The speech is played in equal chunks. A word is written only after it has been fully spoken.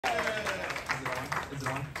Is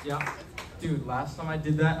it on? Yeah. Dude, last time I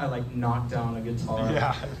did that, I like knocked down a guitar.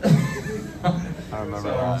 Yeah. I remember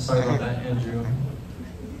that. Sorry about that, Andrew.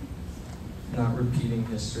 Not repeating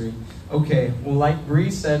history. Okay, well, like Bree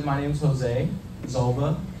said, my name's Jose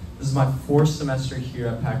Zalba. This is my 4th semester here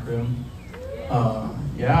at Pack Room.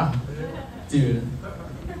 Yeah, dude,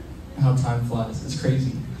 how time flies. It's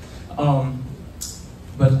crazy.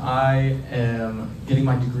 But I am getting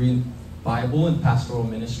my degree in Bible and pastoral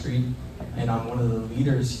ministry, and I'm one of the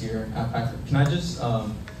leaders here at Pack Room. Can I just,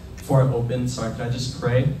 before I open, sorry, can I just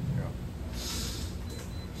pray?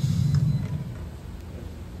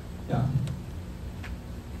 Yeah.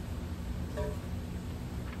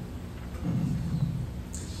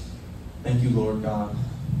 Thank you, Lord God,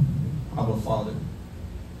 Abba Father.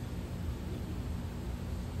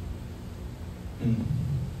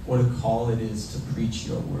 What a call it is to preach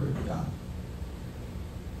your word, God.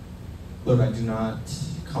 Lord, I do not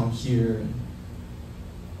come here and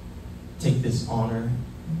take this honor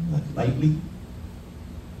lightly.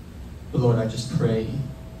 But Lord, I just pray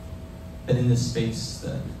that in this space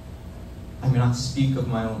that I may not speak of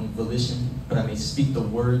my own volition, but I may speak the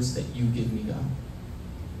words that you give me, God.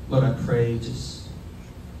 Lord, I pray just,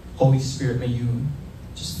 Holy Spirit, may you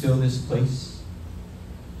just fill this place.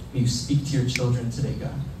 May you speak to your children today,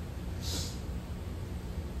 God.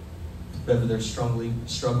 Whatever they're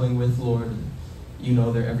struggling with, Lord, you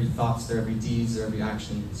know their every thoughts, their every deeds, their every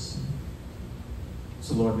actions.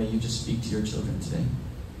 So, Lord, may you just speak to your children today.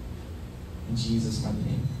 In Jesus' mighty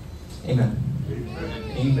name. Amen.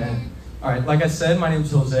 Amen. Amen. All right, like I said, my name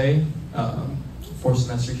is Jose, 4th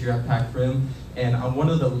semester here at Pack Room, and I'm one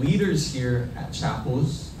of the leaders here at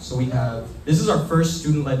Chapels. So we have, this is our first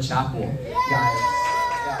student-led chapel, guys.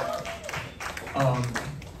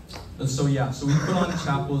 So we put on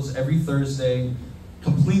chapels every Thursday,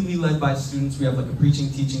 completely led by students. We have like a preaching,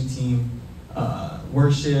 teaching team,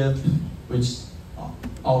 worship, which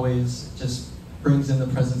always just brings in the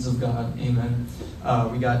presence of God. Amen.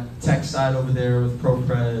 We got tech side over there with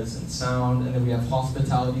ProPres and sound, and then we have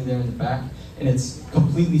hospitality there in the back, and it's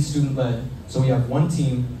completely student-led. So we have one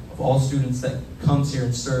team of all students that comes here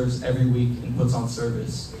and serves every week and puts on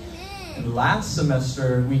service. And last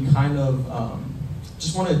semester, we kind of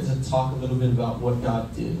just wanted to talk a little bit about what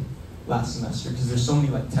God did last semester, because there's so many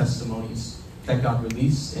like testimonies that God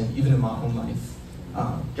released, and even in my own life,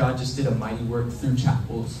 God just did a mighty work through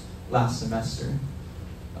Chapels last semester.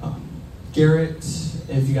 Garrett,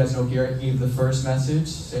 if you guys know Garrett, gave the first message.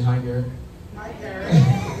 Say hi, Garrett. Hi,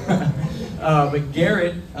 Garrett. But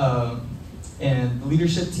Garrett and the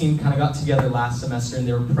leadership team kind of got together last semester, and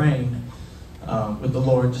they were praying with the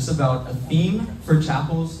Lord just about a theme for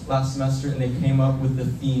Chapels last semester, and they came up with the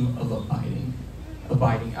theme of abiding.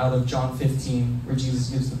 Abiding, out of John 15, where Jesus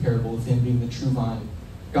gives the parable of him being the true vine,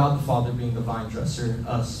 God the Father being the vine dresser,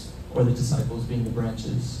 us, or the disciples, being the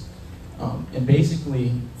branches. And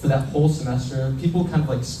basically, for that whole semester, people kind of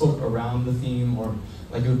like spoke around the theme, or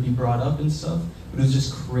like it would be brought up and stuff, but it was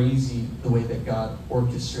just crazy the way that God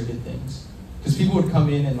orchestrated things. Because people would come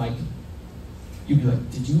in and like, you'd be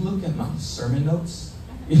like, did you look at my sermon notes?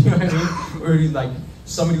 You know what I mean? Or like,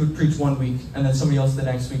 somebody would preach one week, and then somebody else the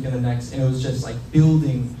next week, and the next, and it was just like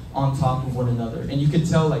building on top of one another. And you could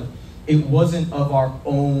tell like, it wasn't of our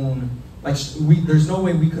own, like there's no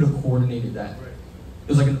way we could have coordinated that. It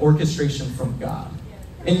was like an orchestration from God.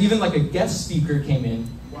 And even like a guest speaker came in,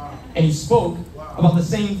 and he spoke about the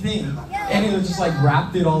same thing, and it was just like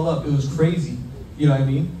wrapped it all up. It was crazy. You know what I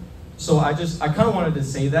mean? So I kind of wanted to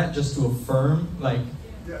say that just to affirm, like,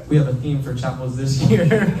 we have a theme for Chapels this year,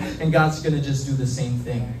 and God's going to just do the same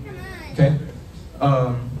thing. Okay?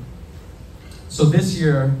 So this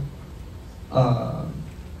year,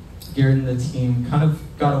 Garrett and the team kind of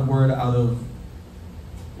got a word out of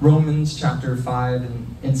Romans chapter 5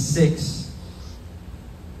 and 6.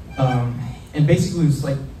 And basically it was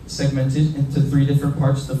like segmented into 3 different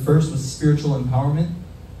parts. The first was spiritual empowerment.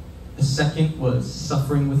 The second was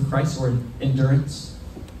suffering with Christ, or endurance.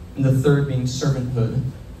 And the third being servanthood.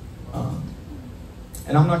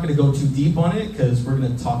 And I'm not going to go too deep on it, because we're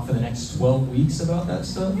going to talk for the next 12 weeks about that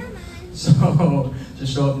stuff. So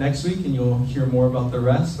just show up next week and you'll hear more about the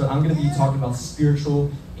rest. But I'm going to be talking about spiritual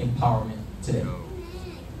empowerment today.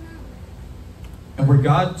 And where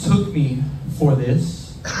God took me for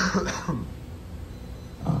this,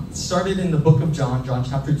 started in the book of John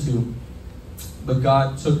chapter 2. But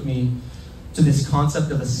God took me to this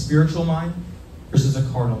concept of a spiritual mind versus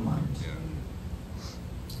a carnal mind.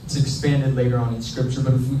 It's expanded later on in Scripture,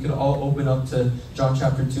 but if we could all open up to John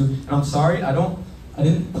chapter 2. And I'm sorry, I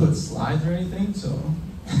didn't put slides or anything, so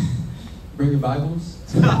bring your Bibles.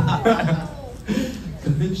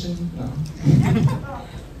 conviction? No.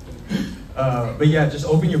 But yeah, just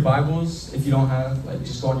open your Bibles. If you don't have, like,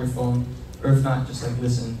 just go on your phone. Or if not, just like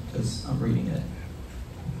listen, because I'm reading it.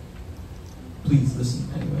 Please listen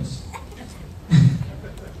anyways.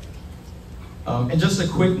 And just a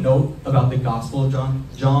quick note about the Gospel of John.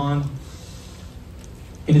 John,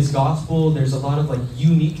 in his Gospel, there's a lot of like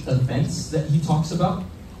unique events that he talks about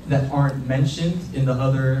that aren't mentioned in the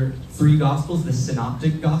other 3 Gospels, the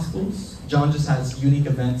Synoptic Gospels. John just has unique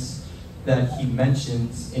events that he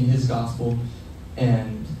mentions in his Gospel,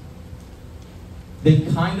 and they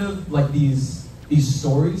kind of, like these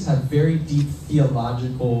stories have very deep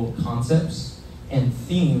theological concepts and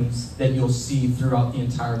themes that you'll see throughout the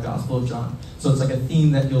entire Gospel of John. So it's like a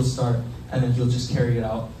theme that you'll start, and then you'll just carry it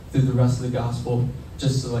out through the rest of the Gospel,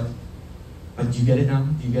 just to like do you get it now?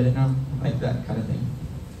 Do you get it now? Like that kind of thing.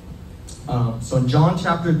 So in John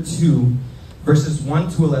chapter 2, verses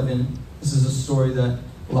 1 to 11, this is a story that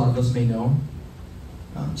a lot of us may know.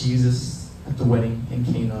 Jesus at the wedding in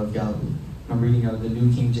Cana of Galilee. I'm reading out of the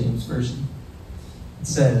New King James Version. It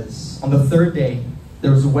says, on the 3rd day,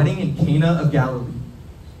 there was a wedding in Cana of Galilee,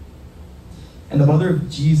 and the mother of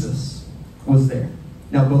Jesus was there.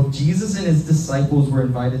 Now both Jesus and his disciples were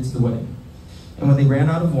invited to the wedding. And when they ran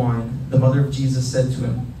out of wine, the mother of Jesus said to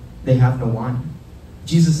him, they have no wine.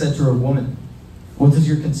 Jesus said to her, woman, what does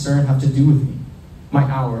your concern have to do with me? My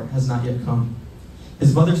hour has not yet come.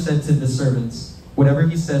 His mother said to the servants, whatever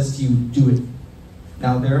he says to you, do it.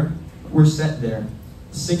 Now there were set there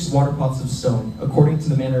 6 water pots of stone, according to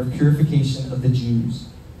the manner of purification of the Jews,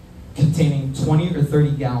 containing 20 or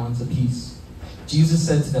 30 gallons apiece. Jesus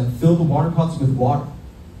said to them, fill the water pots with water.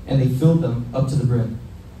 And they filled them up to the brim.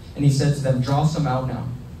 And he said to them, draw some out now,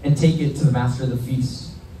 and take it to the master of the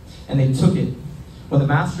feast. And they took it. When the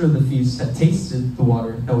master of the feast had tasted the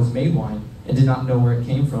water that was made wine, and did not know where it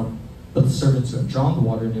came from, but the servants who had drawn the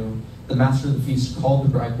water knew, the master of the feast called the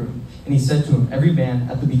bridegroom, and he said to him, every man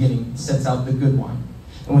at the beginning sets out the good wine,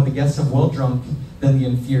 and when the guests have well drunk, then the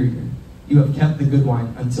inferior. You have kept the good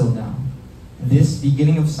wine until now. This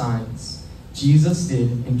beginning of signs Jesus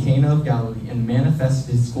did in Cana of Galilee, and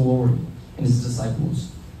manifested his glory, and his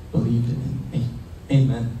disciples believed in him.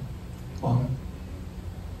 Amen. Wow.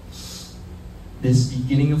 This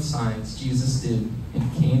beginning of signs Jesus did in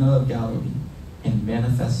Cana of Galilee, and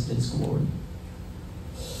manifested his glory.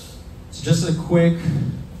 So just a quick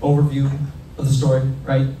overview of the story,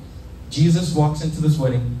 right? Jesus walks into this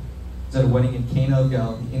wedding. He's at a wedding in Cana of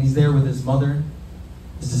Galilee, and he's there with his mother,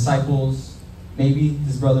 his disciples, maybe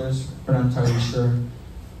his brothers, we're not entirely sure.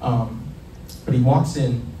 But he walks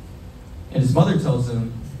in, and his mother tells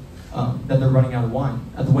him that they're running out of wine.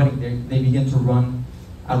 At the wedding, they begin to run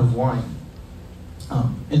out of wine.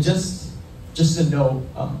 And just to note,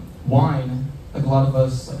 wine, like a lot of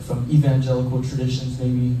us, like from evangelical traditions,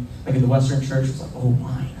 maybe like in the Western church, it's like, oh,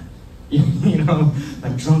 wine, you know,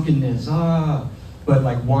 like drunkenness, But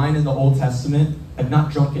like wine in the Old Testament, like not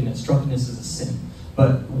drunkenness. Drunkenness is a sin,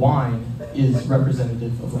 but wine is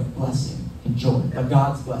representative of like blessing and joy, like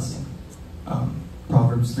God's blessing.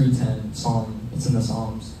 Proverbs 3:10, Psalm, it's in the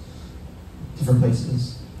Psalms, different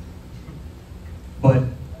places. But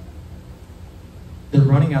they're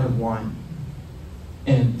running out of wine.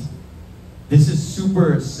 And this is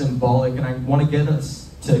super symbolic, and I want to get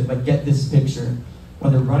us to like get this picture.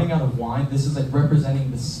 When they're running out of wine, this is like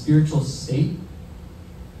representing the spiritual state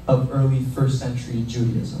of early 1st century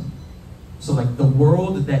Judaism. So like the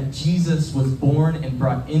world that Jesus was born and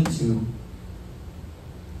brought into,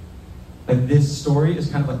 like this story is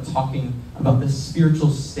kind of like talking about the spiritual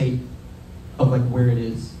state of like where it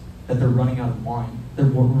is, that they're running out of wine. They're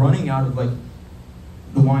running out of like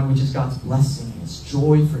the wine which is God's blessing, His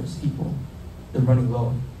joy for His people. They're running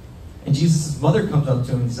low. And Jesus' mother comes up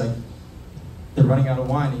to him and he's like, they're running out of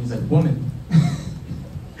wine. And he's like, woman,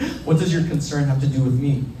 what does your concern have to do with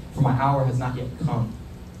me? For my hour has not yet come.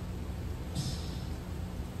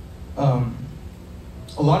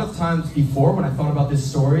 A lot of times before, when I thought about this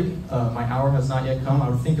story, my hour has not yet come, I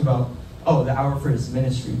would think about, oh, the hour for His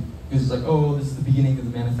ministry. Because it's like, oh, this is the beginning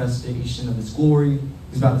of the manifestation of His glory.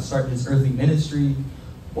 He's about to start His earthly ministry,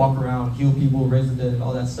 walk around, heal people, raise the dead,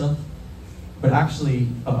 all that stuff. But actually,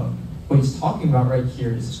 what he's talking about right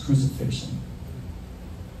here is His crucifixion.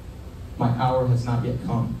 My hour has not yet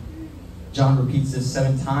come. John repeats this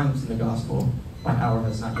 7 times in the gospel. My hour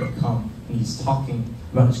has not yet come. And he's talking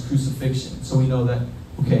about His crucifixion. So we know that,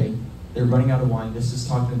 okay, they're running out of wine. This is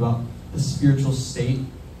talking about the spiritual state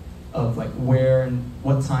of like where and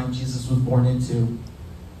what time Jesus was born into.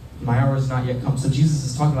 My hour has not yet come. So Jesus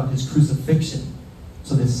is talking about His crucifixion.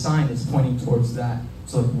 So this sign is pointing towards that.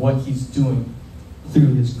 So like what He's doing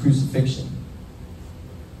through His crucifixion.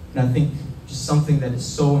 And I think just something that is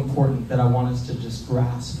so important that I want us to just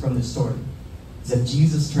grasp from this story is that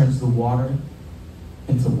Jesus turns the water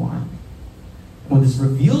into wine. What this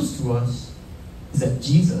reveals to us is that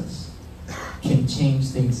Jesus can change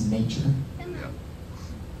things in nature.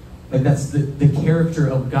 Like that's the character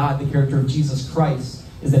of God, the character of Jesus Christ,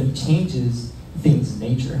 is that he changes things in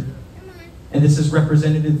nature. And this is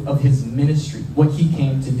representative of his ministry, what he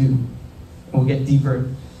came to do. And we'll get deeper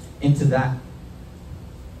into that.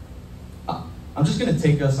 I'm just going to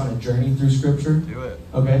take us on a journey through Scripture. Do it.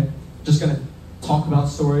 Okay? Just going to talk about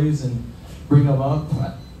stories and bring them up.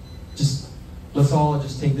 Let's all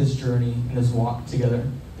just take this journey and this walk together.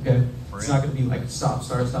 Okay? It's not going to be like stop,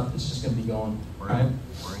 start, stop. It's just going to be going. Right?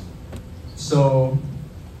 So,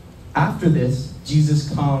 after this, Jesus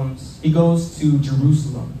comes, he goes to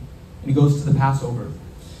Jerusalem, and he goes to the Passover.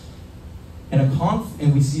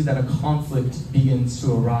 And we see that a conflict begins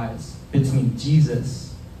to arise between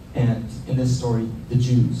Jesus and, in this story, the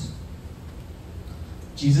Jews.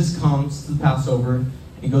 Jesus comes to the Passover, and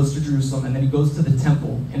he goes to Jerusalem, and then he goes to the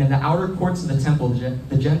temple. And in the outer courts of the temple,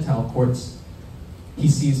 the Gentile courts, he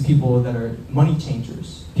sees people that are money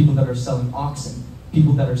changers, people that are selling oxen,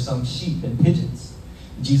 people that are selling sheep and pigeons.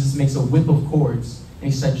 Jesus makes a whip of cords,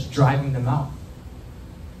 and he starts driving them out.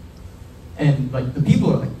 And like the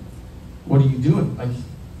people are like, what are you doing? Like,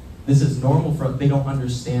 this is normal for us. They don't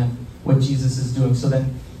understand what Jesus is doing. So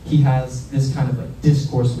then he has this kind of like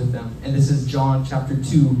discourse with them. And this is John chapter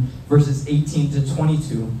 2, verses 18 to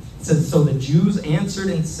 22. It says, so the Jews answered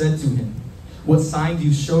and said to him, what sign do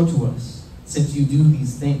you show to us, since you do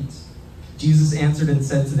these things? Jesus answered and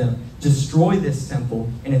said to them, destroy this temple,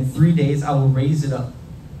 and in 3 days I will raise it up.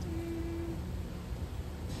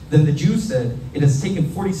 Then the Jews said, it has taken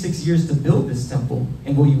 46 years to build this temple,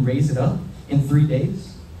 and will you raise it up in 3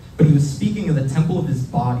 days? But he was speaking of the temple of his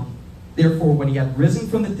body. Therefore, when he had risen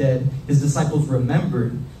from the dead, his disciples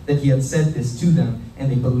remembered that he had said this to them,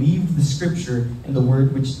 and they believed the scripture and the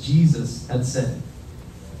word which Jesus had said.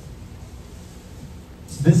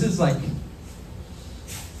 So this is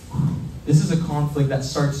a conflict that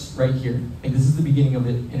starts right here. Like this is the beginning of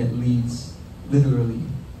it, and it leads literally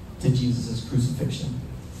to Jesus' crucifixion.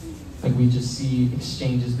 Like we just see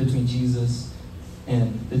exchanges between Jesus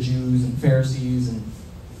and the Jews and Pharisees, and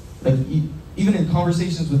like even in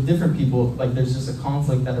conversations with different people, like there's just a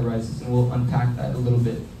conflict that arises, and we'll unpack that a little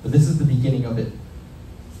bit. But this is the beginning of it.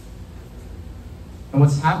 And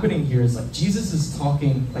what's happening here is like Jesus is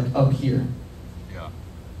talking like up here. Yeah.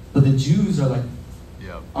 But the Jews are like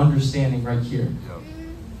understanding right here.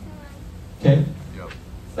 Okay?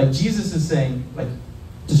 Like Jesus is saying, like,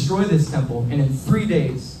 destroy this temple, and in 3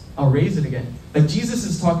 days I'll raise it again. Like Jesus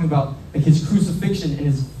is talking about like his crucifixion and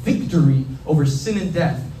his victory over sin and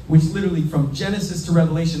death, which literally from Genesis to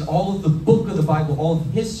Revelation, all of the book of the Bible, all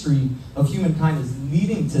of history of humankind is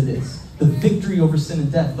leading to this. The victory over sin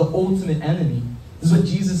and death, the ultimate enemy. This is what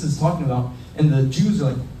Jesus is talking about. And the Jews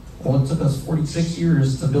are like, well, it took us 46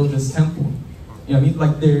 years to build this temple. You know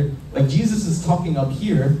what I mean? Like Jesus is talking up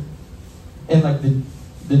here, and like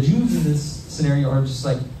the Jews in this scenario are just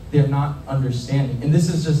like, they're not understanding. And this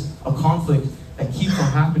is just a conflict that keeps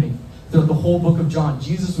on happening throughout the whole book of John.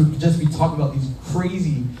 Jesus would just be talking about these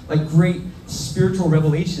crazy, like great spiritual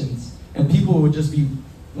revelations, and people would just be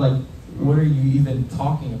like, what are you even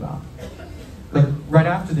talking about? Like right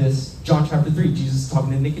after this, John chapter 3, Jesus is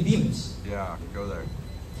talking to Nicodemus. Yeah, go there.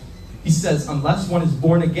 He says, unless one is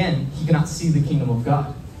born again, he cannot see the kingdom of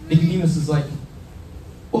God. Nicodemus is like,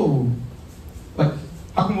 oh, like,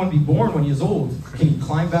 how can one be born when he is old? Can he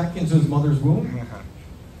climb back into his mother's womb?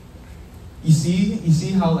 You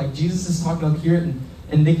see how like Jesus is talking up here,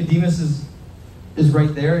 and Nicodemus is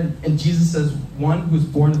right there, and Jesus says, one who is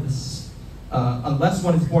born of unless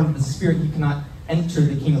one is born of the Spirit, he cannot enter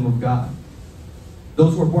the kingdom of God.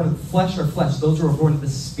 Those who are born of the flesh are flesh. Those who are born of the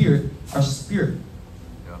Spirit are spirit.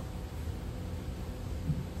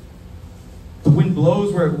 The wind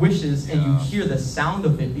blows where it wishes, and you hear the sound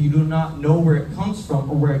of it, but you do not know where it comes from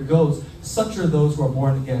or where it goes. Such are those who are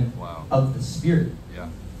born again of the Spirit. Yeah.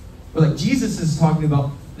 But like Jesus is talking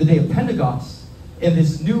about the day of Pentecost and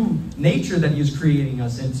this new nature that he is creating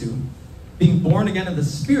us into. Being born again of the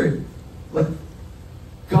Spirit. Like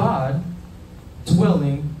God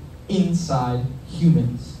dwelling inside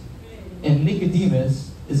humans. And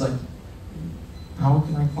Nicodemus is like, how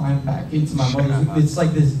can I climb back into my mother's womb? It's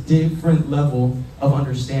like this different level of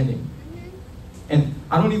understanding. And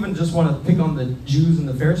I don't even just want to pick on the Jews and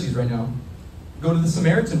the Pharisees right now. Go to the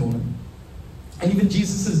Samaritan woman. And even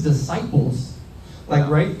Jesus' disciples. Like,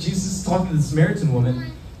 right? Jesus is talking to the Samaritan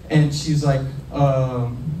woman, and she's like,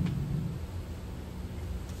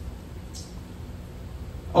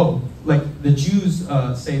 oh, like the Jews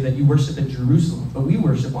say that you worship at Jerusalem, but we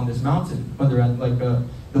worship on this mountain, when they're at like the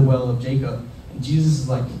well of Jacob. And Jesus is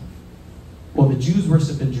like, well, the Jews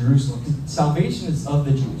worship in Jerusalem. Salvation is of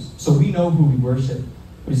the Jews, so we know who we worship.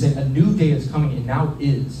 But he's saying a new day is coming, and now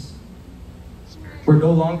is. Where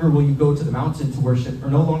no longer will you go to the mountain to worship, or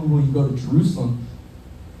no longer will you go to Jerusalem,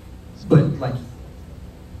 but like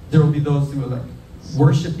there will be those who will like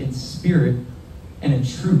worship in spirit and in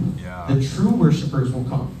truth. Yeah. The true worshipers will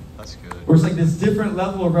come. That's good. Where it's like this different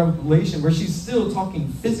level of revelation where she's still talking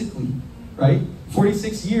physically, right?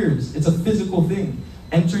 46 years, it's a physical thing.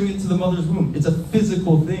 Entering into the mother's womb, it's a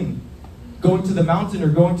physical thing. Going to the mountain or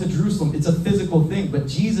going to Jerusalem, it's a physical thing. But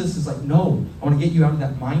Jesus is like, no, I want to get you out of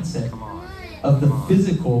that mindset Come on. of the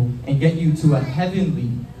physical and get you to a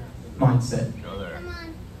heavenly mindset. Go there.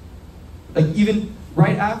 Like even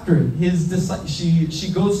right after his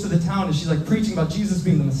she goes to the town and she's like preaching about Jesus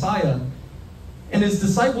being the Messiah. And his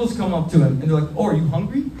disciples come up to him and they're like, oh, are you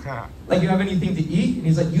hungry? Like, you have anything to eat? And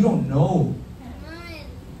he's like, you don't know.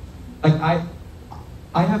 Like,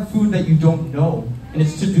 I have food that you don't know. And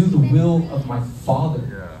it's to do the will of my Father.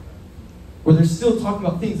 Yeah. Where they're still talking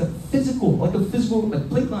about things like physical, like a physical, like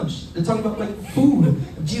plate lunch. They're talking about like food.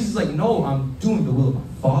 And Jesus is like, no, I'm doing the will of my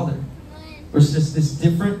Father. Where it's just this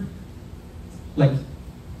different, like,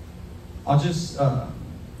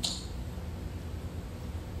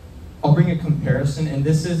 I'll bring a comparison, and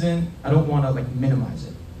this isn't, I don't want to like minimize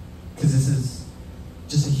it, because this is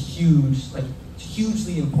just a huge, like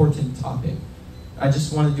hugely important topic. I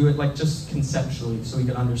just want to do it like just conceptually so we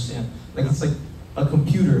can understand. Like it's like a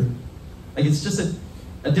computer, like it's just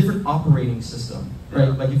a different operating system, right?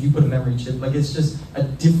 Like if you put a memory chip, like it's just a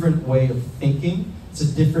different way of thinking. It's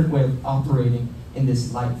a different way of operating in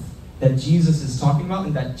this life that Jesus is talking about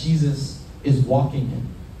and that Jesus is walking in.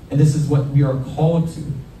 And this is what we are called to,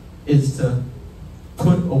 is to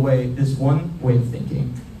put away this one way of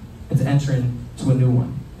thinking and to enter into a new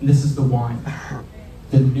one. And this is the wine.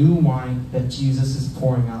 The new wine that Jesus is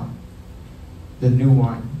pouring out. The new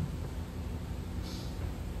wine.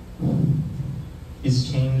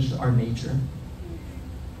 He's changed our nature.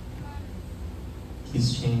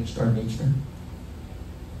 He's changed our nature.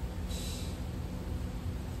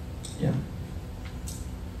 Yeah.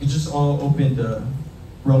 You just all opened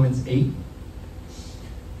Romans 8.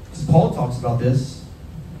 Because Paul talks about this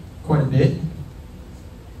quite a bit.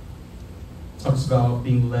 Talks about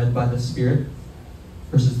being led by the Spirit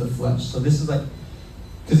versus the flesh. So this is like,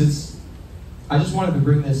 because I just wanted to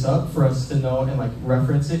bring this up for us to know and like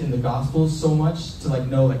reference it in the Gospels so much to like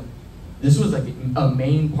know like this was like a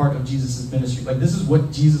main part of Jesus' ministry. Like this is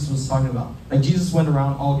what Jesus was talking about. Like Jesus went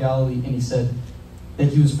around all Galilee and he said that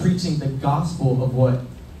he was preaching the gospel of what?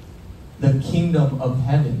 The kingdom of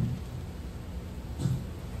heaven.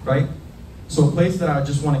 Right? So a place that I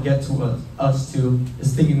just want to get to us to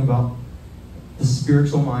is thinking about the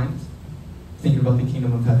spiritual mind, thinking about the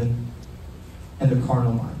kingdom of heaven, and the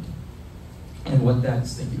carnal mind, and what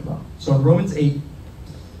that's thinking about. So in Romans 8,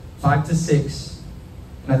 5-6,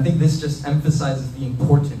 and I think this just emphasizes the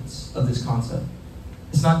importance of this concept.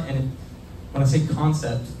 It's not, and when I say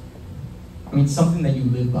concept, I mean something that you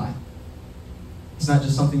live by. It's not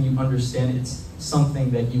just something you understand, it's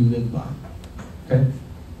something that you live by. Okay?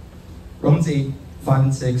 Romans 8,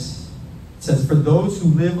 5-6 says, for those who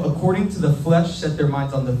live according to the flesh set their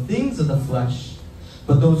minds on the things of the flesh,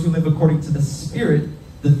 but those who live according to the Spirit,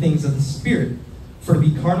 the things of the Spirit. For to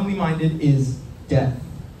be carnally minded is death.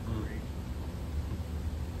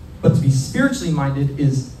 But to be spiritually minded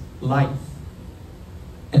is life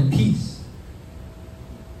and peace.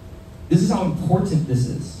 This is how important this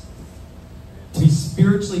is. To be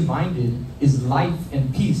spiritually minded is life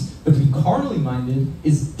and peace, but to be carnally minded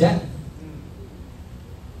is death.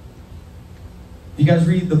 You guys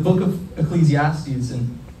read the book of Ecclesiastes,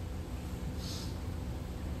 and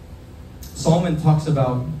Solomon talks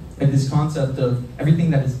about like this concept of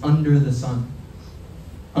everything that is under the sun,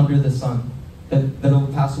 that'll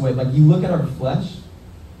pass away. Like you look at our flesh,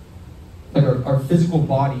 like our physical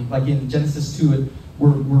body, like in Genesis 2,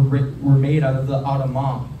 we're made out of the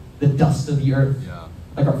Adamah, the dust of the earth. Yeah.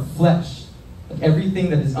 Like our flesh, like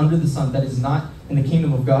everything that is under the sun, that is not in the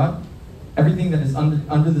kingdom of God, everything that is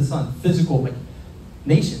under the sun, physical, like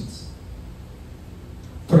nations.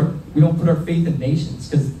 We don't put our faith in nations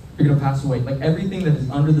because they're going to pass away. Like everything that is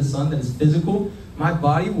under the sun, that is physical, my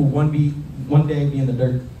body will one day be in the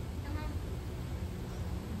dirt.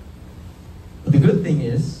 But the good thing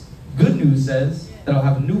is, good news says that I'll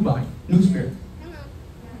have a new body, new spirit.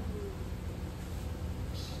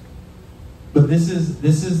 But this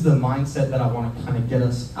is the mindset that I want to kind of get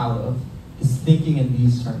us out of, is thinking in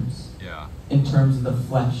these terms. Yeah. in terms of the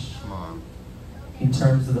flesh. Come on. In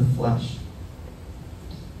terms of the flesh.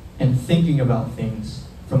 And thinking about things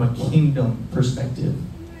from a kingdom perspective.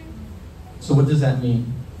 So what does that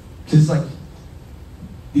mean? Because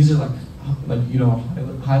these are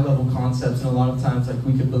high level concepts, and a lot of times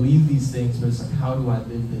we could believe these things, but it's how do I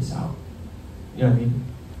live this out? You know what I mean?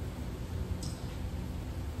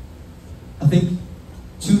 I think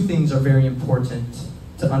two things are very important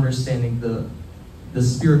to understanding the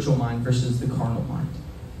spiritual mind versus the carnal mind.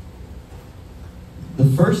 The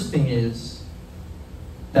first thing is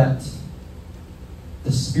that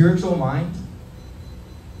the spiritual mind,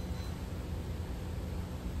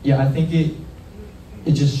 I think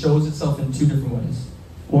it just shows itself in two different ways.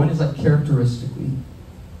 One is characteristically.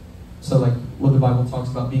 So what the Bible talks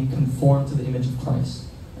about, being conformed to the image of Christ.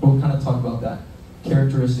 We'll kind of talk about that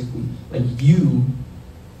characteristically. You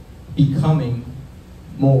becoming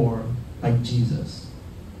more like Jesus.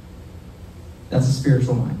 That's a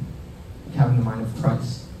spiritual mind. Having the mind of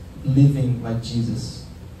Christ. Living like Jesus.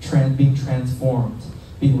 Being transformed.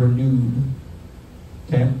 Being renewed.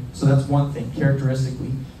 Okay? So that's one thing,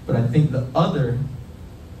 characteristically. But I think the other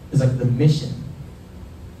is the mission.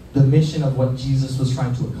 The mission of what Jesus was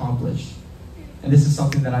trying to accomplish. And this is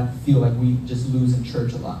something that I feel we just lose in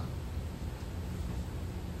church a lot.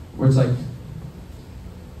 Where it's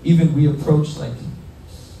even we approach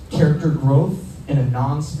character growth in a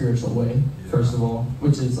non-spiritual way, first of all,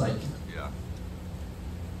 which is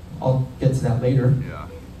I'll get to that later. Yeah.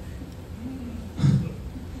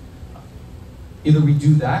 Either we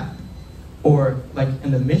do that, or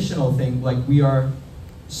in the missional thing, we are,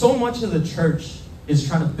 so much of the church is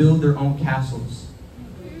trying to build their own castles.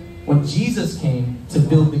 When Jesus came to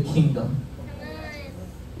build the kingdom.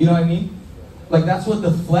 You know what I mean? That's what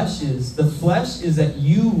the flesh is. The flesh is that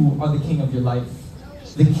you are the king of your life.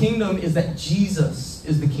 The kingdom is that Jesus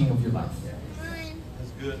is the king of your life.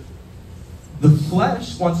 That's good. The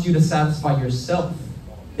flesh wants you to satisfy yourself.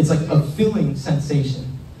 It's a filling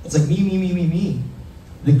sensation. It's me.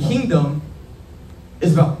 The kingdom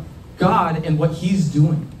is about God and what He's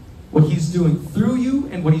doing. What He's doing through you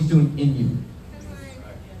and what He's doing in you.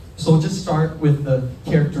 So we'll just start with the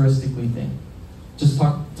characteristically thing. Just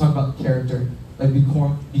talk about character.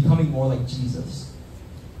 Becoming more like Jesus.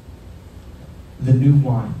 The new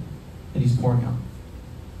wine that He's pouring out.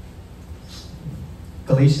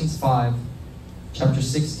 Galatians 5, chapter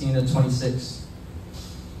 16 to 26.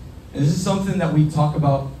 And this is something that we talk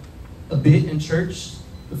about a bit in church.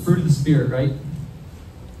 The fruit of the Spirit, right?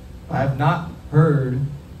 I have not heard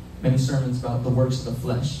many sermons about the works of the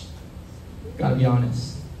flesh. Gotta be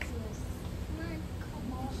honest.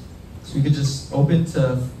 So we could just open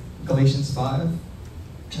to Galatians 5,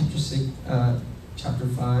 chapter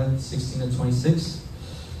 5, 16 to 26.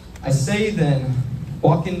 I say then,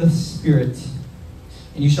 walk in the Spirit,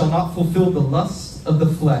 and you shall not fulfill the lusts of the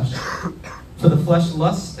flesh. For the flesh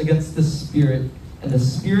lusts against the Spirit, and the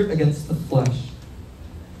Spirit against the flesh.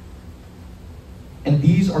 And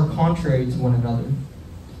these are contrary to one another,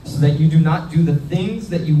 so that you do not do the things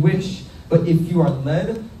that you wish. But if you are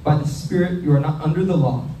led by the Spirit, you are not under the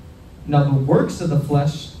law. Now the works of the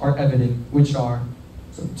flesh are evident, which are,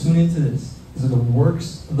 so tune into this, these are the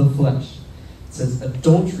works of the flesh. It says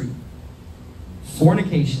adultery,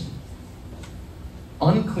 fornication,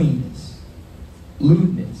 uncleanness,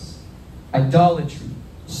 lewdness, idolatry,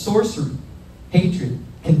 sorcery, hatred,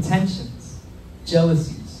 contentions,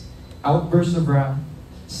 jealousies, outbursts of wrath,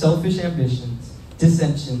 selfish ambitions,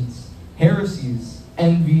 dissensions, heresies,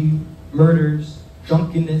 envy, murders,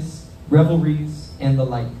 drunkenness, revelries, and the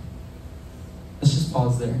like. Let's just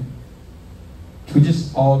pause there. Can we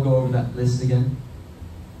just all go over that list again?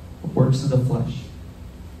 Works of the flesh.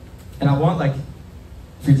 And I want,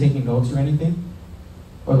 if you're taking notes or anything,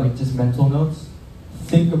 or just mental notes,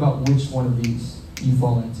 think about which one of these you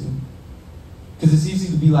fall into. Because it's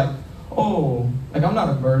easy to be I'm not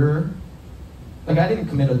a murderer. I didn't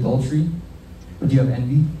commit adultery. But do you have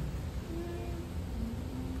envy?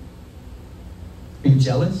 Are you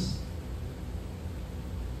jealous?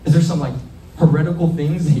 Is there some heretical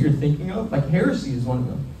things that you're thinking of? Heresy is one of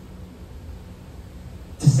them.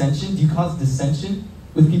 Dissension? Do you cause dissension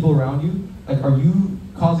with people around you? Are you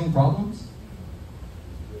causing problems?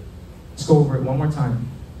 Let's go over it one more time.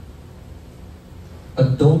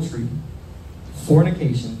 Adultery,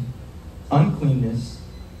 fornication, uncleanness,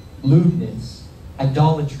 lewdness,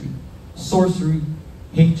 idolatry, sorcery,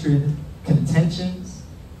 hatred, contentions,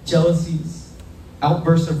 jealousies,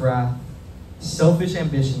 outbursts of wrath, selfish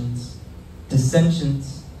ambitions,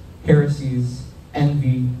 dissensions, heresies,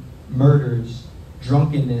 envy, murders,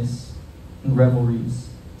 drunkenness, and revelries,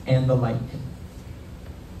 and the like.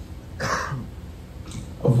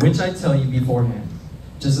 of which I tell you beforehand,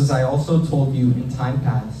 just as I also told you in time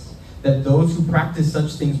past, that those who practice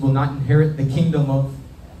such things will not inherit the kingdom of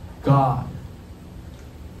God.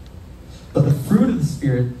 But the fruit of the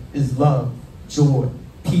Spirit is love, joy,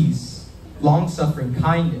 peace, long-suffering,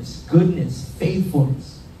 kindness, goodness,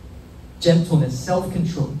 faithfulness, gentleness,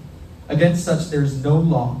 self-control. Against such there is no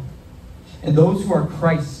law. And those who are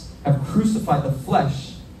Christ's have crucified the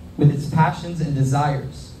flesh with its passions and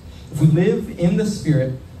desires. If we live in the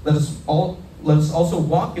Spirit, let us also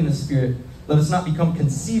walk in the Spirit. Let us not become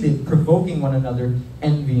conceited, provoking one another,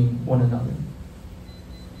 envying one another.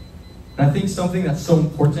 And I think something that's so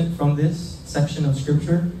important from this section of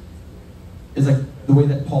Scripture is like the way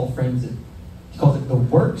that Paul frames it. He calls it the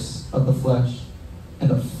works of the flesh and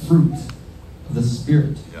the fruit of the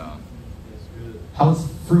Spirit. Yeah. That's good.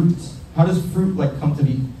 How does fruit like come to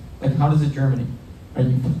be? Like how does it germinate? Right?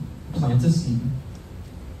 You plant a seed,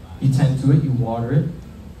 you tend to it, you water it,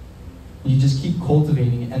 you just keep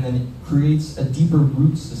cultivating it, and then it creates a deeper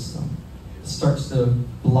root system. It starts to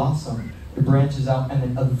blossom, it branches out, and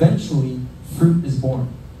then eventually fruit is born.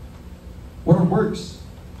 What are works?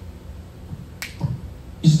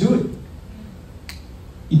 You just do it.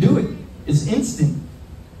 You do it. It's instant.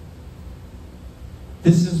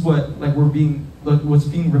 This is what what's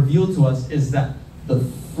being revealed to us is that the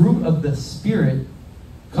fruit of the Spirit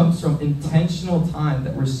comes from intentional time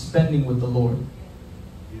that we're spending with the Lord.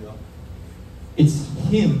 Yeah. It's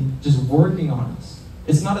Him just working on us.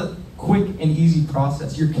 It's not a quick and easy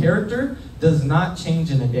process. Your character does not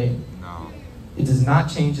change in a day. No. It does not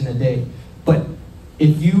change in a day. But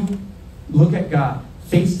if you look at God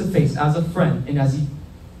face to face as a friend, and as He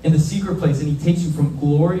in the secret place, and He takes you from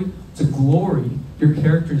glory to glory, your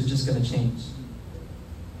character is just going to change.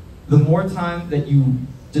 The more time that you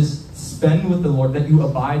just spend with the Lord, that you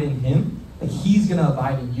abide in Him, like He's going to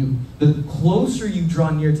abide in you. The closer you draw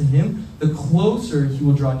near to Him, the closer He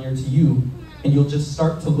will draw near to you, and you'll just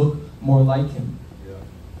start to look more like Him. Yeah.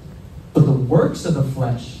 But the works of the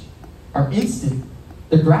flesh are instant.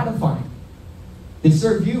 They're gratifying. They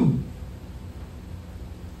serve you.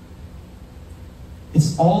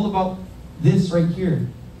 It's all about this right here.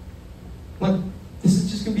 Like, this is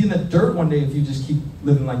just going to be in the dirt one day if you just keep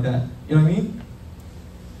living like that. You know what I mean?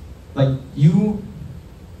 Like,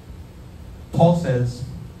 Paul says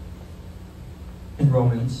in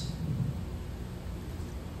Romans,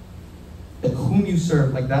 that whom you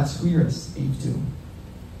serve, like that's who you're a slave to.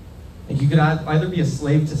 Like you could either be a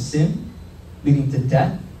slave to sin, leading to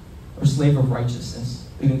death, or slave of righteousness,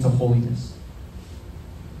 leading to holiness.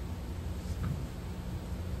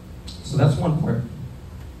 So that's one part.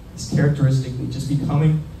 It's characteristically just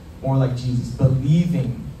becoming more like Jesus,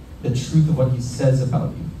 believing the truth of what He says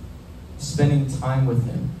about you, spending time with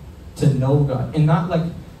Him to know God, and not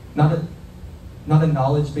a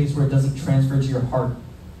knowledge base where it doesn't transfer to your heart,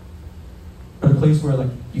 but a place where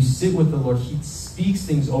like you sit with the Lord, He speaks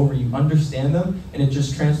things over you, understand them, and it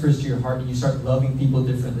just transfers to your heart, and you start loving people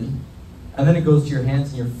differently. And then it goes to your hands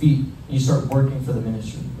and your feet, and you start working for the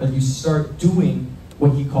ministry. Like you start doing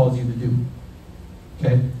what He calls you to do.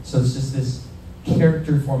 Okay? So it's just this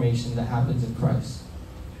character formation that happens in Christ.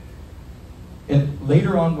 And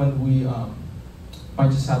later on when we might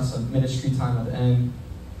just have some ministry time at the end,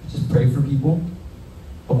 just pray for people,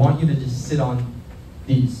 I want you to just sit on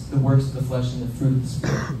these, the works of the flesh and the fruit of the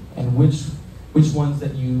Spirit, and which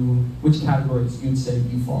categories you'd say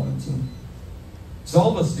you fall into. So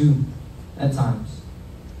all of us do at times.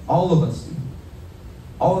 All of us do.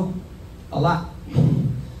 A lot.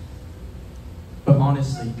 But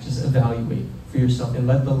honestly, just evaluate for yourself and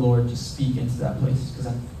let the Lord just speak into that place, because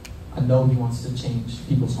I know He wants to change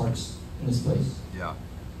people's hearts in this place. Yeah.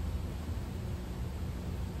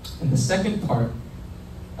 And the second part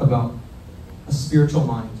about a spiritual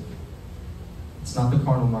mind, it's not the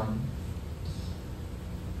carnal mind.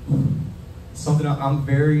 It's something I'm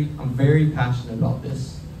very passionate about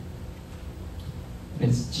this. And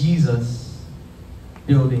it's Jesus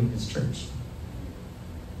building His church.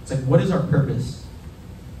 It's like, what is our purpose?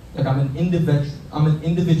 Like I'm an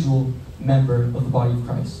individual member of the body of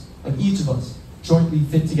Christ. Like each of us jointly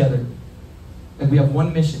fit together. Like we have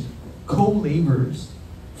one mission, co-laborers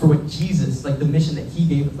for what Jesus, like the mission that He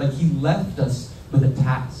gave us. Like He left us with a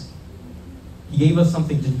task. He gave us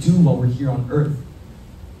something to do while we're here on earth.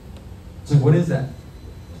 So what is that?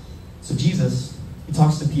 So Jesus, He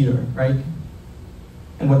talks to Peter, right?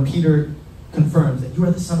 And when Peter confirms that you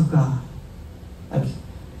are the Son of God, like,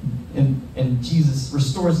 and Jesus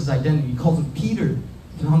restores his identity, He calls him Peter,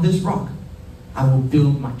 and on this rock I will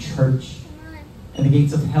build my church, and the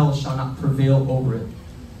gates of hell shall not prevail over it.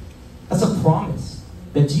 That's a promise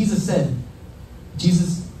that Jesus said.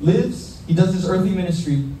 Jesus lives, he does his earthly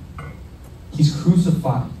ministry, he's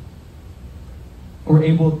crucified. We're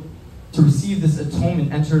able to receive this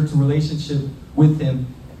atonement, enter into relationship with him,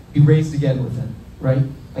 be raised again with him, right?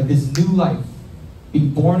 Like this new life,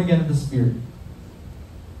 being born again of the Spirit.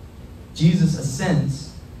 Jesus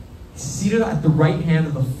ascends, he's seated at the right hand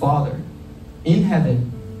of the Father in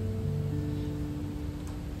heaven.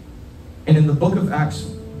 And in the book of Acts,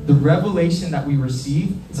 the revelation that we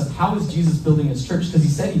receive is of how is Jesus building his church? Because he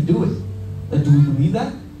said he'd do it. Like, do we believe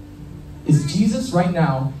that? Is Jesus right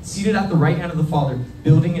now seated at the right hand of the Father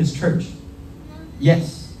building his church?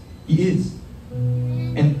 Yes, he is.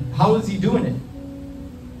 And how is he doing it?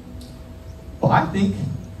 Well, I think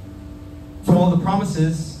from all the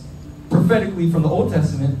promises prophetically from the Old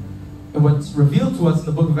Testament and what's revealed to us in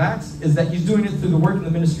the book of Acts is that he's doing it through the work and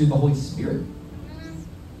the ministry of the Holy Spirit.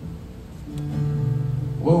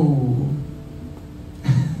 Whoa.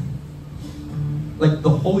 Like the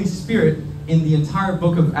Holy Spirit in the entire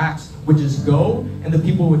book of Acts would just go and the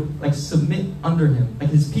people would like submit under him. Like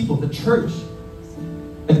his people, the church.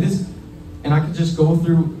 Like this, and I could just go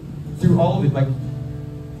through all of it. Like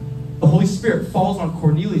the Holy Spirit falls on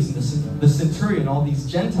Cornelius and the centurion, all these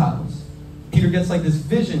Gentiles. Peter gets like this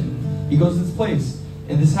vision. He goes to this place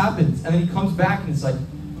and this happens. And then he comes back and it's like,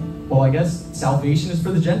 well, I guess salvation is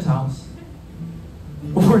for the Gentiles.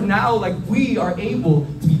 Or now, like, we are able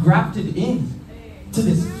to be grafted in to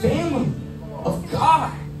this family of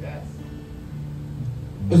God.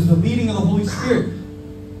 It was the leading of the Holy Spirit.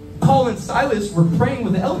 Paul and Silas were praying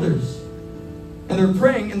with the elders. And they're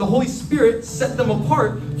praying, and the Holy Spirit set them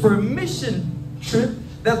apart for a mission trip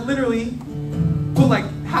that literally put like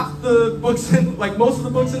half the books in, like most of the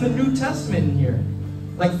books in the New Testament in here.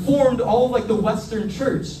 Like formed all of like the Western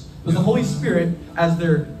church. It was the Holy Spirit, as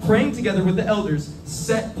they're praying together with the elders,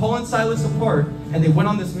 set Paul and Silas apart, and they went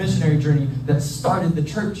on this missionary journey that started the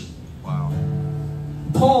church. Wow.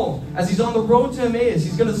 Paul, as he's on the road to Emmaus,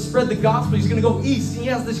 he's going to spread the gospel, he's going to go east, and he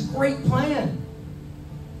has this great plan.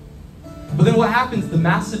 But then what happens? The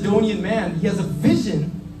Macedonian man, he has a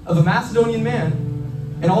vision of a Macedonian man,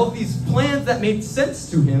 and all of these plans that made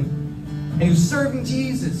sense to him, and he was serving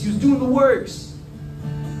Jesus, he was doing the works.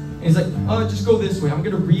 And he's like, oh, just go this way. I'm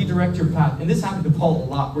going to redirect your path. And this happened to Paul a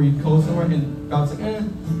lot, where he'd go somewhere and God's like,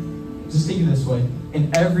 just take you this way.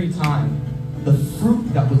 And every time, the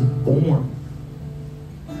fruit that was born.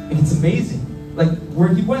 And it's amazing. Like, where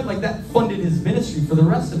he went, like, that funded his ministry for the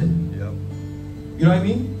rest of it. Yep. You know what I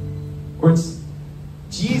mean? Where it's,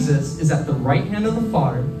 Jesus is at the right hand of the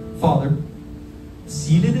Father,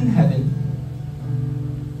 seated in heaven.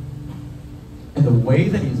 And the way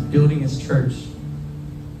that he's building his church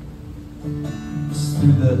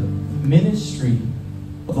through the ministry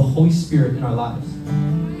of the Holy Spirit in our lives.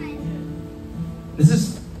 This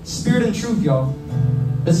is spirit and truth, y'all.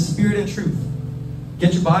 This is spirit and truth.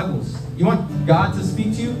 Get your Bibles. You want God to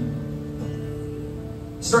speak to you?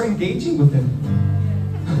 Start engaging with him.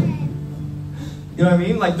 You know what I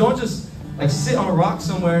mean? Like, don't just like sit on a rock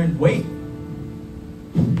somewhere and wait.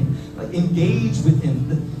 Like, engage with him.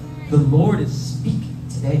 The Lord is speaking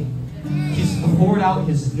today. He's poured out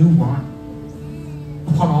his new wine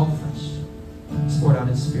upon all flesh. He's poured out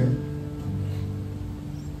his Spirit.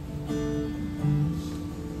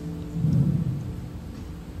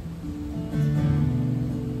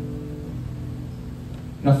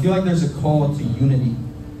 And I feel like there's a call to unity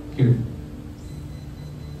here.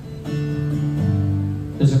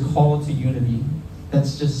 There's a call to unity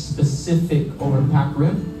that's just specific over Pac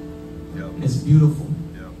Rim. Yep. And it's beautiful.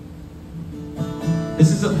 Yep.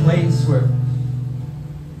 This is a place where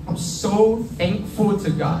I'm so thankful to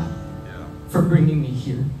God for bringing me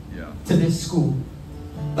here, to this school.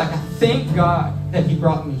 Like, I thank God that he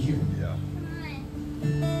brought me here. Yeah.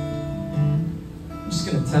 I'm just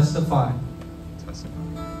going to testify.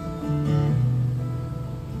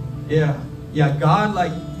 Yeah, God,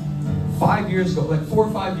 like 5 years ago, like 4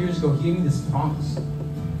 or 5 years ago, he gave me this promise.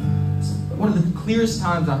 It's one of the clearest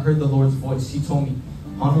times I heard the Lord's voice. He told me,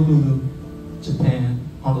 Honolulu, Japan,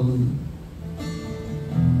 Honolulu.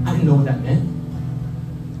 I didn't know what that meant.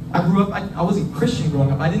 I grew up, I wasn't Christian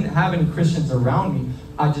growing up. I didn't have any Christians around me.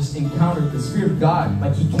 I just encountered the Spirit of God.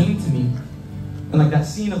 Like, he came to me. And like that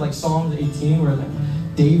scene of like Psalms 18 where like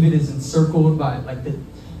David is encircled by like the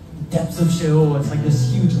depths of Sheol. It's like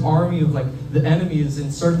this huge army of like the enemy is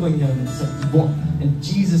encircling him. It's like, and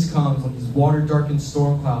Jesus comes on these water-darkened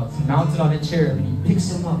storm clouds, mounted on a cherub, and he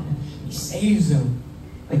picks him up and he saves him.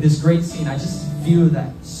 Like this great scene. I just feel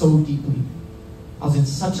that so deeply. I was in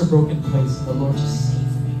such a broken place, and the Lord just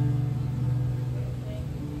saved me.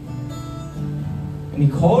 And he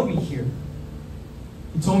called me here.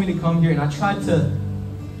 He told me to come here, and I tried to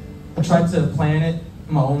plan it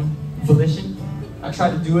my own volition. I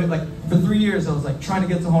tried to do it. Like, for 3 years, I was like trying to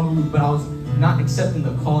get to Honolulu, but I was not accepting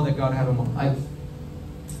the call that God had on my life.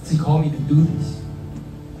 He called me to do this.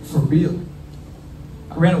 For real.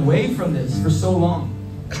 I ran away from this for so long.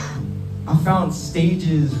 I found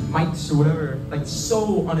stages, mics, or whatever, like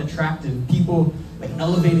so unattractive. People like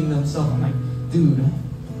elevating themselves. I'm like, dude,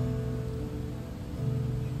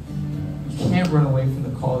 you can't run away from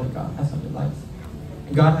the call that God has on your life.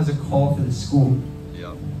 And God has a call for this school.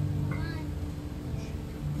 Yep.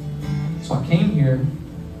 So I came here.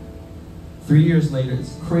 3 years later,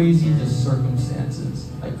 it's crazy just circumstances,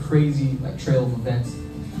 like crazy like trail of events.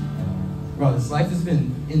 Bro, this life has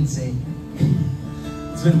been insane.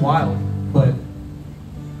 It's been wild, but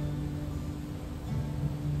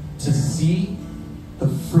to see the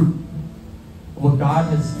fruit of what God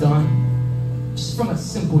has done just from a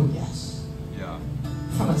simple yes. Yeah.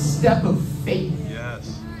 From a step of faith.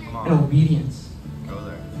 Yes. Come on. And obedience. Go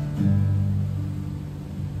there.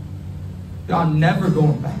 I'm never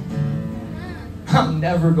going back. I'm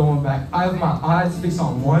never going back. I have my eyes fixed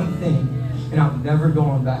on one thing, and I'm never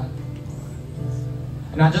going back.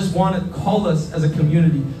 And I just want to call us as a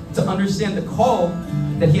community to understand the call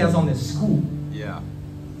that He has on this school. Yeah.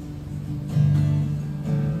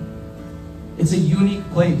 It's a unique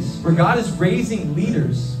place where God is raising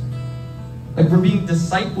leaders. Like, we're being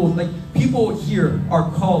discipled. Like, people here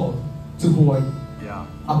are called to Hawaii. Yeah.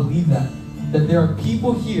 I believe that. That there are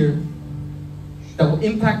people here that will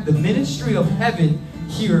impact the ministry of heaven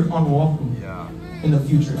here on Oahu in the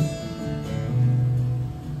future.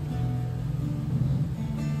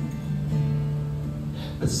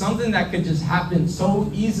 But something that could just happen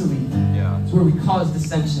so easily is where we cause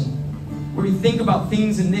dissension. Where we think about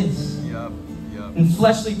things in this. In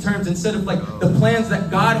fleshly terms, instead of like the plans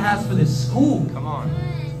that God has for this school. Come on.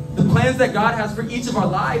 The plans that God has for each of our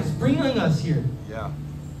lives, bringing us here. Yeah.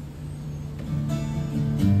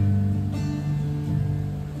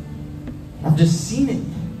 I've just seen it.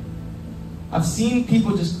 I've seen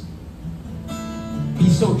people just be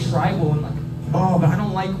so tribal and like, oh, but I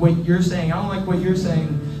don't like what you're saying. I don't like what you're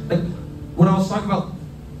saying. Like, when I was talking about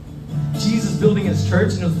Jesus building His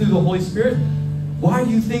church and it was through the Holy Spirit, why do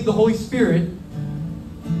you think the Holy Spirit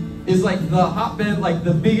is like the hotbed, like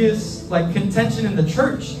the biggest like contention in the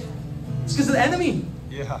church? It's because of the enemy.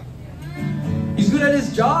 Yeah. He's good at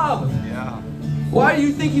his job. Yeah. Why do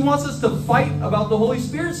you think He wants us to fight about the Holy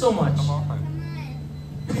Spirit so much? Come on.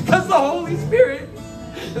 Because the Holy Spirit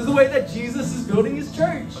is the way that Jesus is building His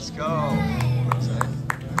church. Let's go.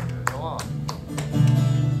 Go on.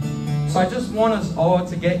 So I just want us all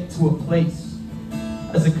to get to a place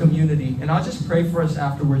as a community. And I'll just pray for us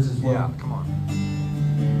afterwards as well. Yeah, come on.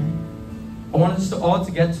 I want us to all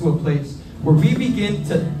to get to a place where we begin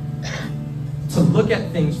to look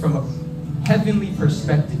at things from a heavenly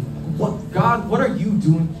perspective. God, what are you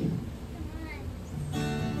doing here?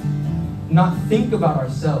 Not think about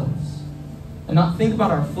ourselves and not think about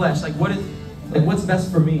our flesh. Like what's best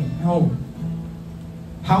for me? No.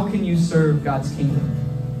 How can you serve God's kingdom?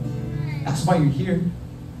 That's why you're here.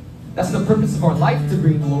 That's the purpose of our life, to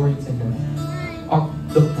bring glory to Him.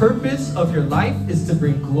 The purpose of your life is to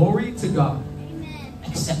bring glory to God.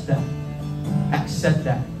 Accept that. Accept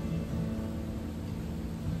that.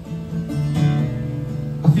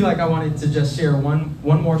 I feel like I wanted to just share one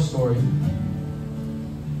more story.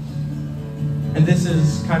 And this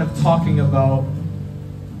is kind of talking about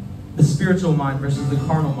the spiritual mind versus the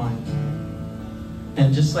carnal mind.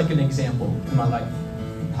 And just like an example in my life,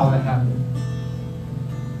 how that happened.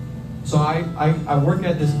 So I work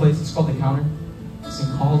at this place, it's called The Counter. It's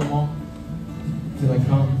in Call Mall. You're like,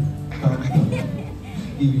 come.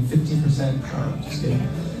 Give you 15%. Just kidding.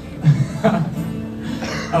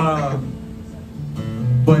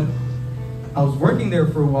 But I was working there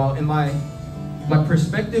for a while, and my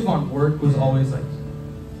perspective on work was always like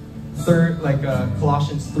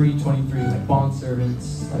Colossians 3:23, like bond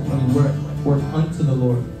servants, like when you work unto the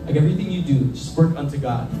Lord. Like everything you do, just work unto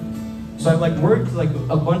God. So I've like worked like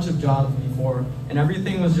a bunch of jobs before, and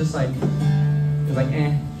everything was just like, it was like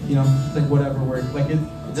you know, it's like whatever work. Like it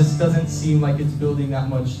just doesn't seem like it's building that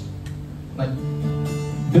much, like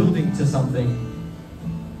building to something.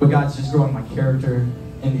 But God's just growing my character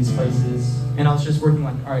in these places. And I was just working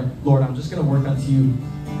like, all right, Lord, I'm just going to work unto you.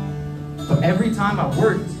 But every time I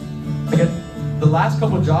worked, like the last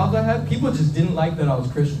couple of jobs I had, people just didn't like that I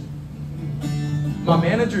was Christian. My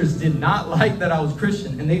managers did not like that I was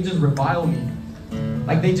Christian, and they just revile me.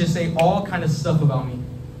 Like they just say all kind of stuff about me.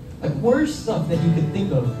 Like worst stuff that you could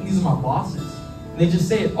think of. And these are my bosses. And they just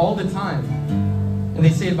say it all the time. And And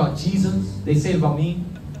they say it about Jesus. They say it about me.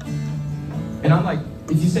 And I'm like,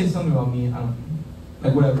 if you say something about me, I don't,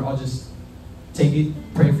 like whatever, I'll just take it,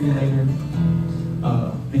 pray for you later.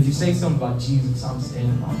 If you say something about Jesus, I'm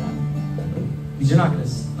standing on that. Because you're not going to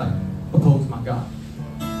like oppose my God.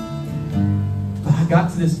 But I got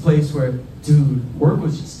to this place where, dude, work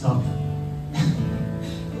was just tough.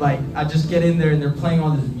 Like, I just get in there and they're playing all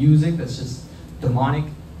this music that's just demonic.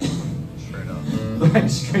 Straight up. Like,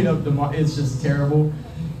 straight up demonic. It's just terrible.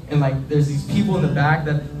 And like, there's these people in the back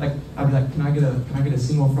that, like, I'd be like, can I get a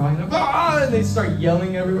single fry? And they start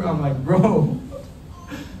yelling everywhere. I'm like, bro,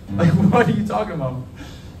 like, what are you talking about?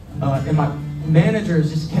 And my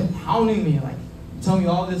managers just kept pounding me, like, telling me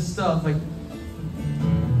all this stuff. Like,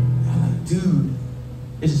 I'm like, dude,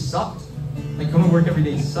 it just sucked. Like, coming to work every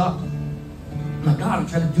day sucked. I'm like, God, I'm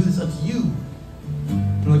trying to do this unto you.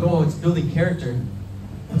 I'm like, oh, it's building character.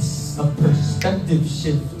 It's a perspective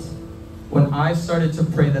shift. When I started to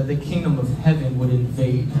pray that the kingdom of heaven would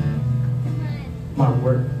invade my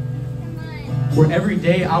work. Where every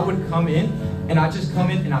day I would come in, and I just come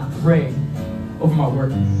in and I pray over my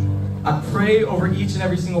work. I pray over each and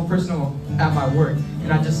every single person at my work.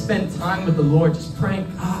 And I just spend time with the Lord, just praying,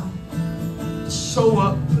 God, show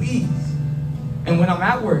up, please. And when I'm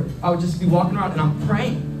at work, I would just be walking around and I'm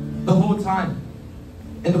praying the whole time.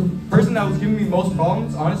 And the person that was giving me most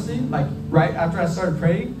problems, honestly, like right after I started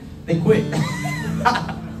praying, they quit.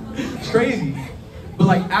 It's crazy. But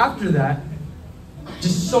like after that,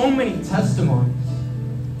 just so many testimonies.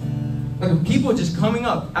 Like people just coming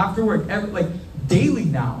up after work, like daily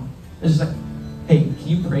now. It's just like, hey, can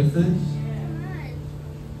you pray for this?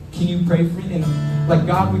 Can you pray for me? And like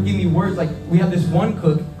God would give me words. Like we had this one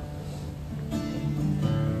cook,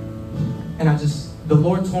 and the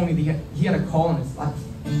Lord told me that he had a call in his life.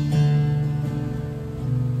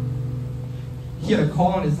 He had a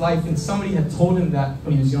call on his life, and somebody had told him that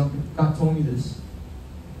when he was young. God told me this.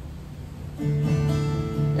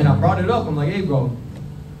 And I brought it up. I'm like, hey, bro,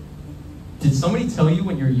 did somebody tell you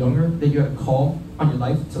when you were younger that you had a call on your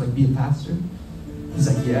life to like be a pastor? He's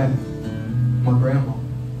like, yeah, my grandma.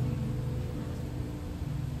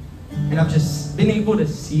 And I've just been able to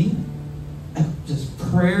see, and just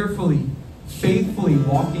prayerfully, faithfully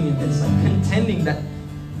walking in this, like contending that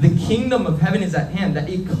the kingdom of heaven is at hand, that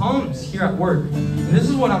it comes here at work. And this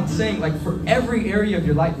is what I'm saying, like for every area of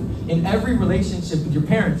your life, in every relationship with your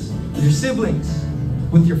parents, with your siblings,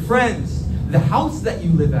 with your friends, the house that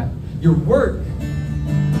you live at, your work,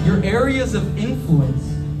 your areas of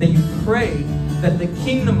influence, that you pray that the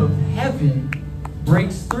kingdom of heaven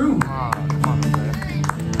breaks through.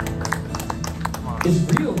 It's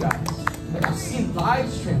real, guys. Like I've seen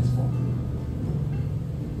lives transform.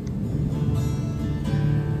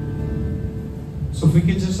 So if we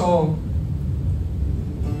could just all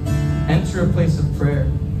enter a place of prayer.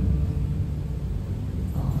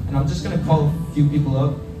 And I'm just going to call a few people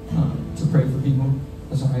up to pray for people.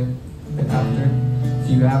 That's all right. But after, if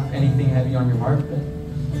you have anything heavy on your heart,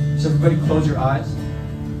 just everybody close your eyes.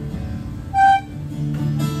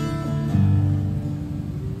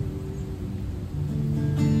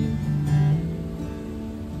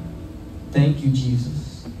 Thank you, Jesus.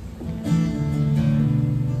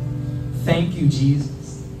 Thank you,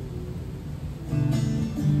 Jesus,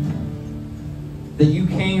 that you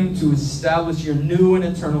came to establish your new and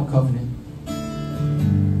eternal covenant.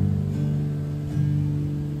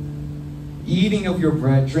 Eating of your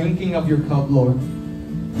bread, drinking of your cup, Lord,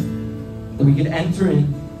 that we could enter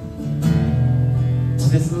in to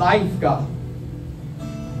this life, God.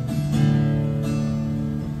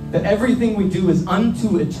 That everything we do is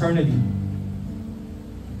unto eternity.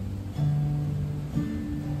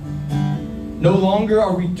 No longer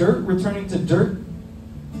are we dirt returning to dirt,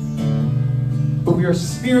 but we are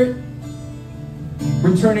spirit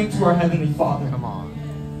returning to our Heavenly Father. Come on.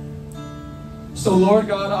 So Lord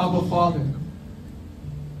God, Abba Father,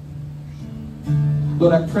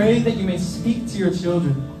 Lord, I pray that you may speak to your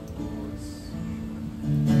children.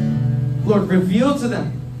 Lord, reveal to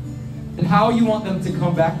them and how you want them to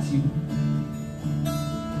come back to you.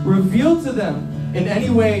 Reveal to them in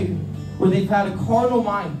any way where they've had a carnal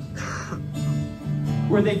mind,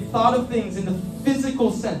 where they've thought of things in the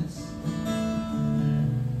physical sense,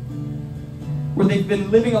 where they've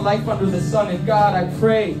been living a life under the sun. And God, I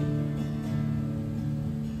pray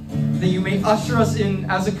that you may usher us in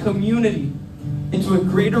as a community into a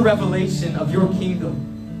greater revelation of your kingdom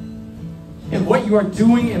and what you are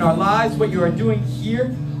doing in our lives, what you are doing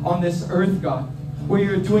here on this earth, God, what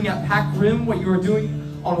you are doing at Pac Rim, what you are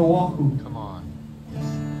doing on Oahu. Come on.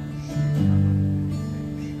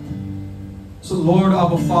 So Lord,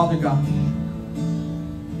 Abba Father, God,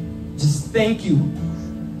 just thank you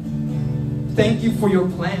Thank you for your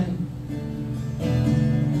plan,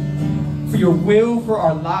 for your will for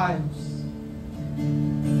our lives.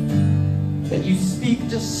 That you speak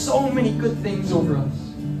just so many good things over us.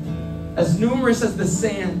 As numerous as the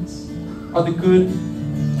sands are the good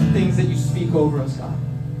things that you speak over us, God.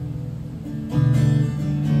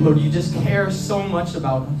 Lord, you just care so much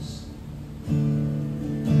about us.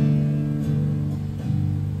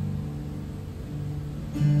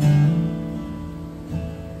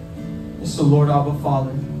 So Lord, Abba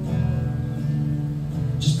Father,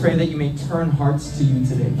 just pray that you may turn hearts to you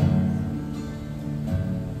today, God.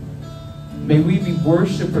 May we be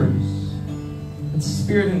worshipers in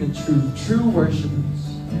spirit and in truth, true worshipers.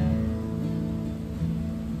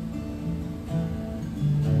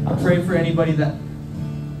 I pray for anybody that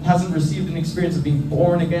hasn't received an experience of being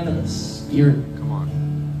born again in the Spirit. Come on.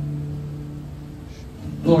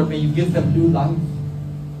 Lord, may you give them new life.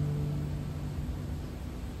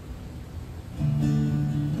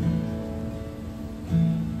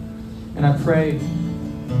 And I pray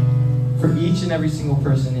for each and every single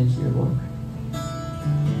person in here, Lord.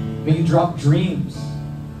 May you drop dreams.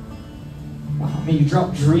 Wow, may you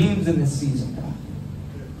drop dreams in this season, God.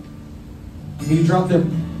 May you drop the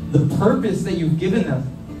purpose that you've given them.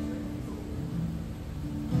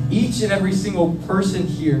 Each and every single person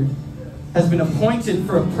here has been appointed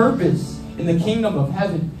for a purpose in the kingdom of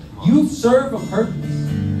heaven. You serve a purpose.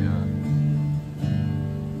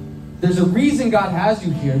 There's a reason God has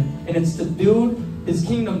you here, and it's to build His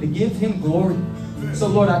kingdom, to give Him glory. So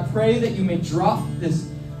Lord, I pray that you may drop this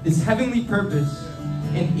heavenly purpose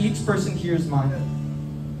in each person here's mind.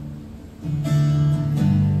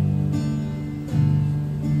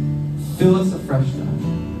 Fill us afresh, God.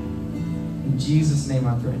 In Jesus' name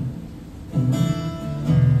I pray.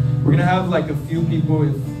 Amen. We're going to have like a few people.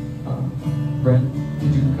 If Brent,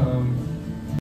 could you come?